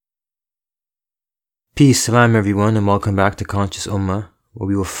Peace, salam everyone, and welcome back to Conscious Ummah, where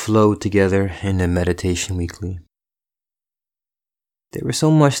we will flow together in the Meditation Weekly. There was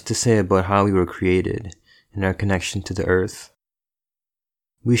so much to say about how we were created and our connection to the earth.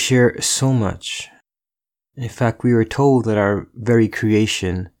 We share so much. In fact, we were told that our very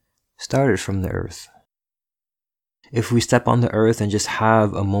creation started from the earth. If we step on the earth and just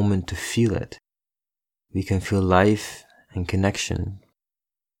have a moment to feel it, we can feel life and connection.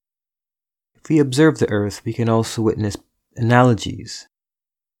 If we observe the earth, we can also witness analogies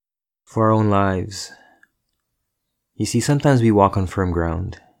for our own lives. You see, sometimes we walk on firm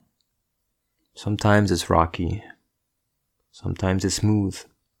ground. Sometimes it's rocky. Sometimes it's smooth.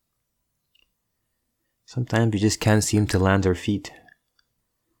 Sometimes we just can't seem to land our feet.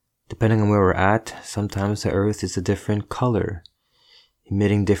 Depending on where we're at, sometimes the earth is a different color,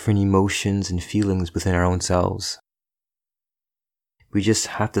 emitting different emotions and feelings within our own selves. We just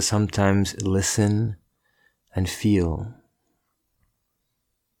have to sometimes listen and feel.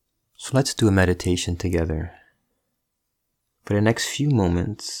 So let's do a meditation together. For the next few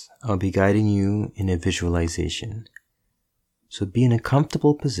moments, I'll be guiding you in a visualization. So be in a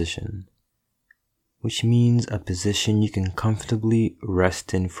comfortable position, which means a position you can comfortably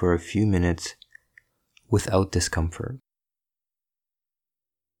rest in for a few minutes without discomfort.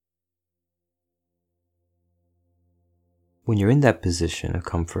 When you're in that position of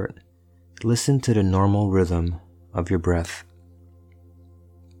comfort, listen to the normal rhythm of your breath.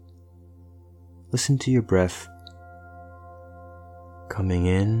 Listen to your breath coming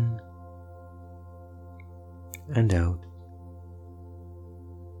in and out,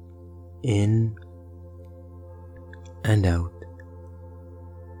 in and out.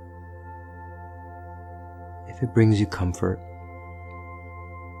 If it brings you comfort,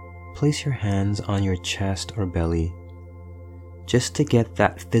 place your hands on your chest or belly just to get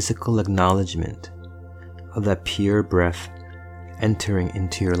that physical acknowledgement of that pure breath entering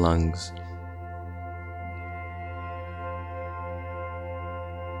into your lungs.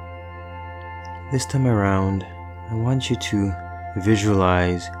 This time around, I want you to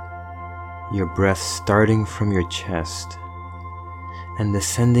visualize your breath starting from your chest and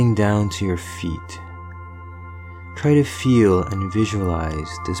descending down to your feet. Try to feel and visualize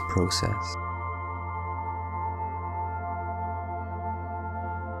this process.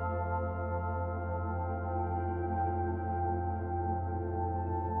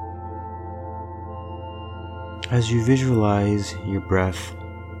 As you visualize your breath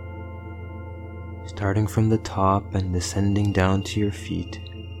starting from the top and descending down to your feet,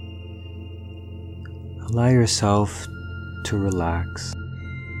 allow yourself to relax.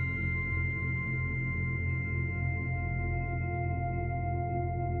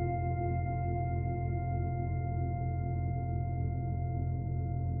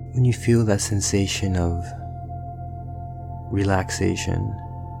 When you feel that sensation of relaxation,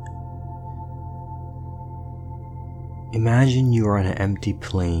 imagine you are on an empty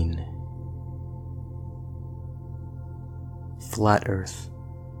plain, flat earth.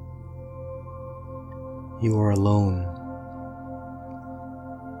 You are alone.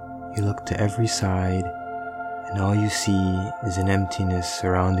 You look to every side and all you see is an emptiness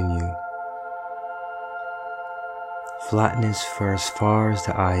surrounding you. Flatness for as far as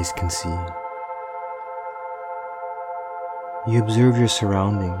the eyes can see. You observe your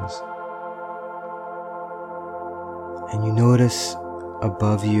surroundings and you notice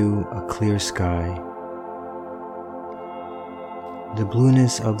above you a clear sky. The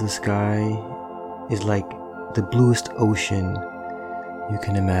blueness of the sky is like the bluest ocean you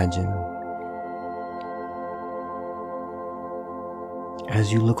can imagine.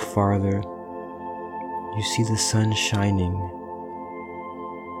 As you look farther, you see the sun shining.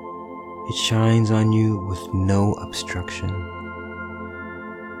 It shines on you with no obstruction.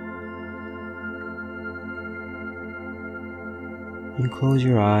 You close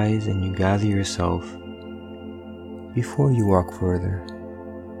your eyes and you gather yourself before you walk further.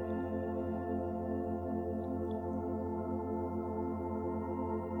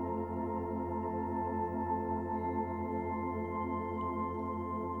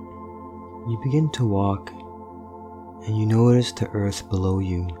 You begin to walk and you notice the earth below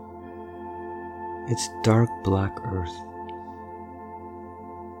you. It's dark black earth.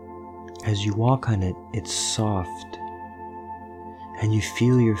 As you walk on it, it's soft and you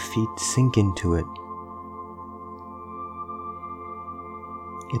feel your feet sink into it.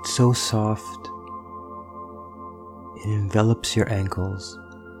 It's so soft, it envelops your ankles.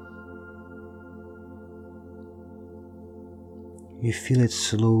 You feel it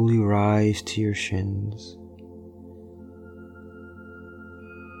slowly rise to your shins.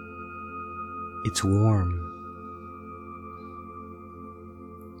 It's warm.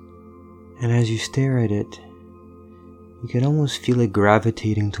 And as you stare at it, you can almost feel it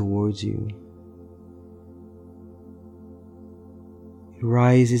gravitating towards you. It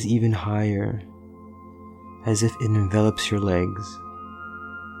rises even higher, as if it envelops your legs.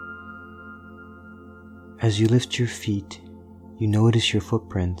 As you lift your feet, you notice your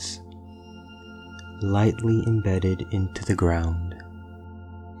footprints lightly embedded into the ground.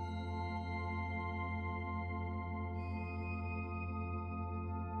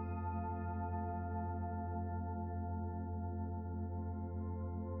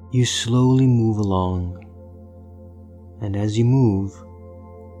 You slowly move along, and as you move,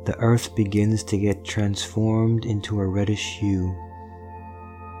 the earth begins to get transformed into a reddish hue.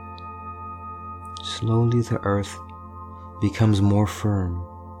 Slowly the earth becomes more firm.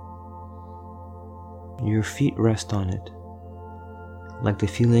 Your feet rest on it, like the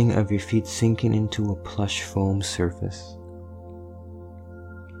feeling of your feet sinking into a plush foam surface.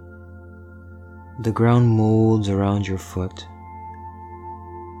 The ground molds around your foot.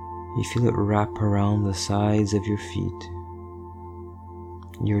 You feel it wrap around the sides of your feet,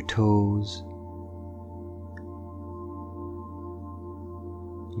 your toes,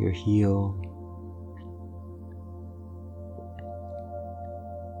 your heel.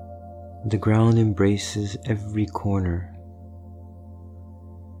 The ground embraces every corner.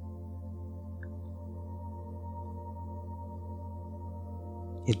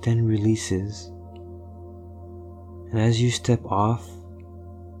 It then releases, and as you step off,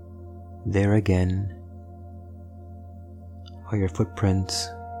 there again are your footprints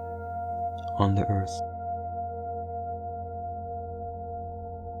on the earth.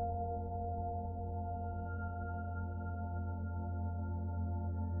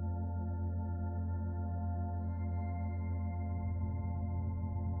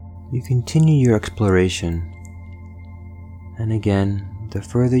 You continue your exploration, and again, the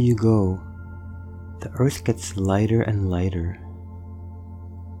further you go, the earth gets lighter and lighter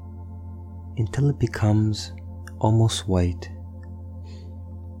until it becomes almost white,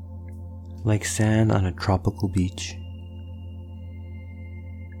 like sand on a tropical beach.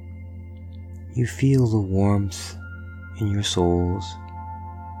 You feel the warmth in your soles.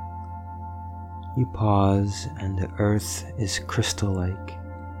 You pause, and the earth is crystal-like.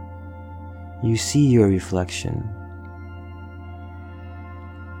 You see your reflection.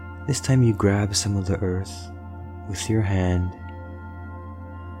 This time you grab some of the earth with your hand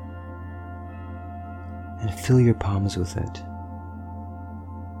and fill your palms with it.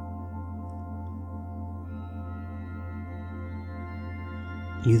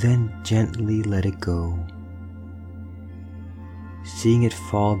 You then gently let it go, seeing it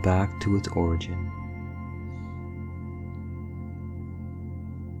fall back to its origin.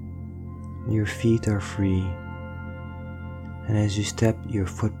 Your feet are free, and as you step, your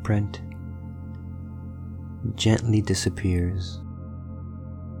footprint gently disappears.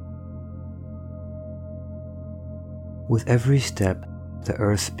 With every step, the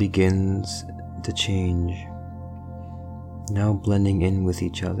earth begins to change, now blending in with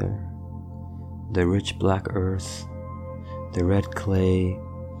each other. The rich black earth, the red clay,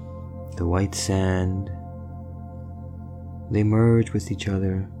 the white sand, they merge with each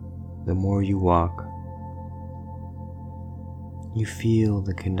other. The more you walk, you feel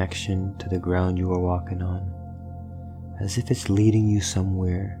the connection to the ground you are walking on, as if it's leading you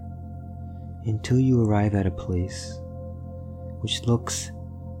somewhere, until you arrive at a place which looks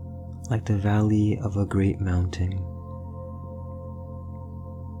like the valley of a great mountain.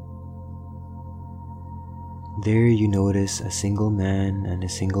 There you notice a single man and a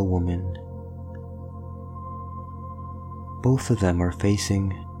single woman. Both of them are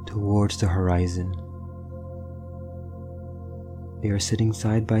facing towards the horizon. They are sitting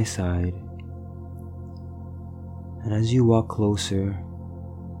side by side, and as you walk closer,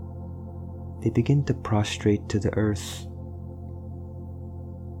 they begin to prostrate to the earth.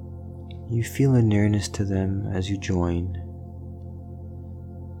 You feel a nearness to them as you join,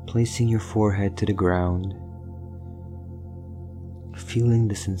 placing your forehead to the ground, feeling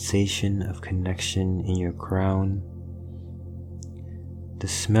the sensation of connection in your crown, the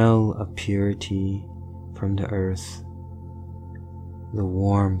smell of purity from the earth, the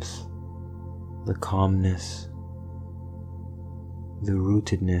warmth, the calmness, the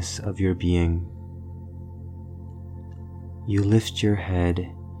rootedness of your being. You lift your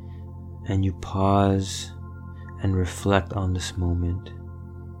head and you pause and reflect on this moment.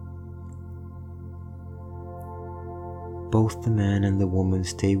 Both the man and the woman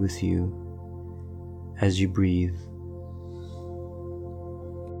stay with you as you breathe.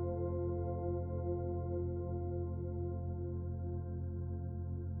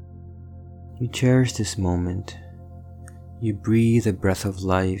 You cherish this moment. You breathe a breath of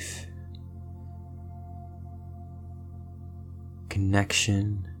life,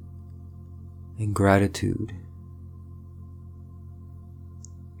 connection, and gratitude.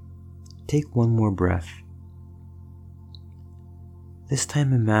 Take one more breath. This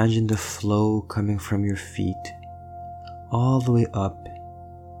time imagine the flow coming from your feet all the way up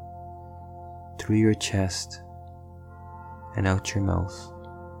through your chest and out your mouth.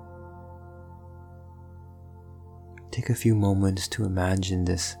 Take a few moments to imagine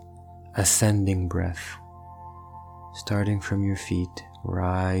this ascending breath, starting from your feet,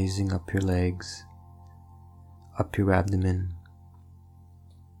 rising up your legs, up your abdomen,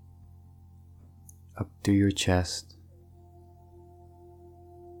 up through your chest,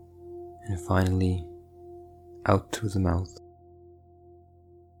 and finally out through the mouth.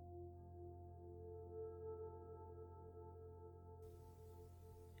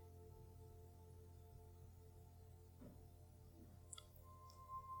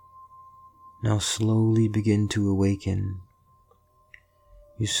 Now slowly begin to awaken.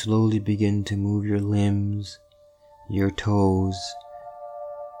 You slowly begin to move your limbs, your toes,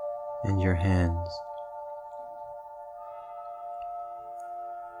 and your hands.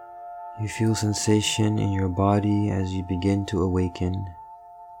 You feel sensation in your body as you begin to awaken.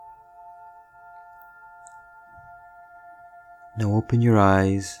 Now open your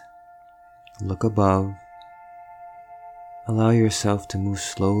eyes, look above, allow yourself to move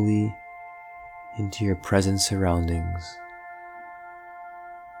slowly into your present surroundings,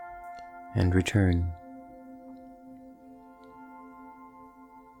 and return.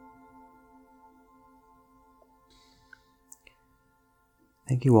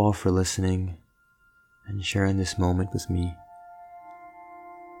 Thank you all for listening and sharing this moment with me.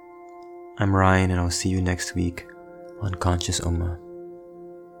 I'm Ryan, and I'll see you next week on Conscious Ummah.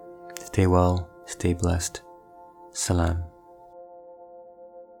 Stay well, stay blessed. Salam.